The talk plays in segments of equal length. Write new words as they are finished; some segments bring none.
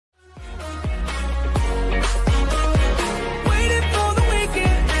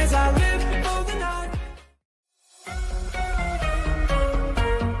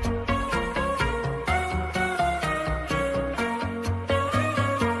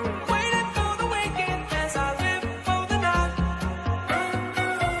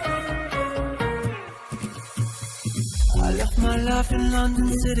my life in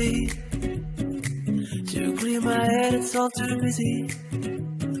London City. To clear my head, it's all too busy.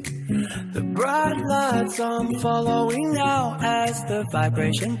 The bright lights I'm following now as the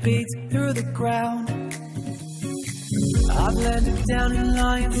vibration beats through the ground. I've landed down in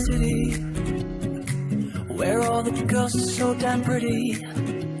Lion City, where all the girls are so damn pretty.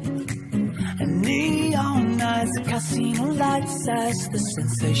 And neon nights, casino lights as the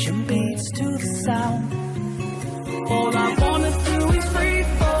sensation beats to the sound. All I wanna do is free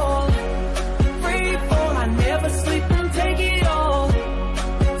fall, free fall. I never sleep and take it all,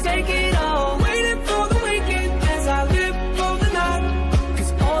 take it all. Waiting for the weekend as I live for the night.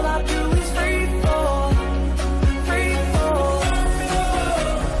 'Cause all I do is free fall, free fall.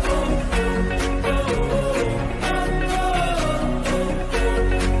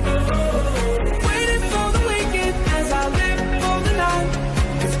 Waiting for the weekend as I live for the night.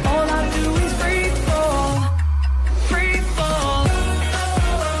 'Cause all I do is free fall, free fall.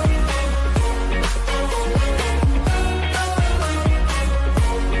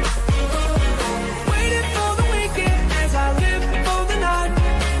 Waiting for the weekend as I live for the night.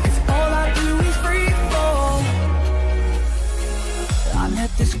 'Cause all I do is free fall. I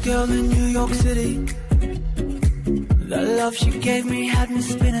met this girl in New York City. The love she gave me had me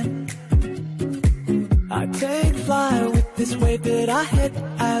spinning. I take flight with this wave that I hit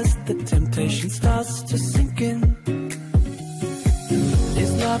as the temptation starts to sink in.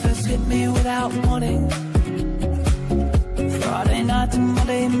 This love has hit me without warning. Friday night to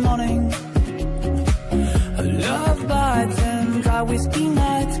Monday morning. A love bites and dry whiskey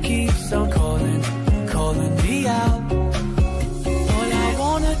nights keeps on calling, calling me out. All I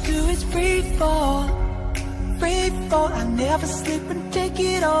wanna do is free fall, free fall. I never sleep and take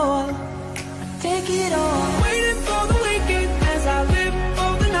it all, take it all. Waiting for the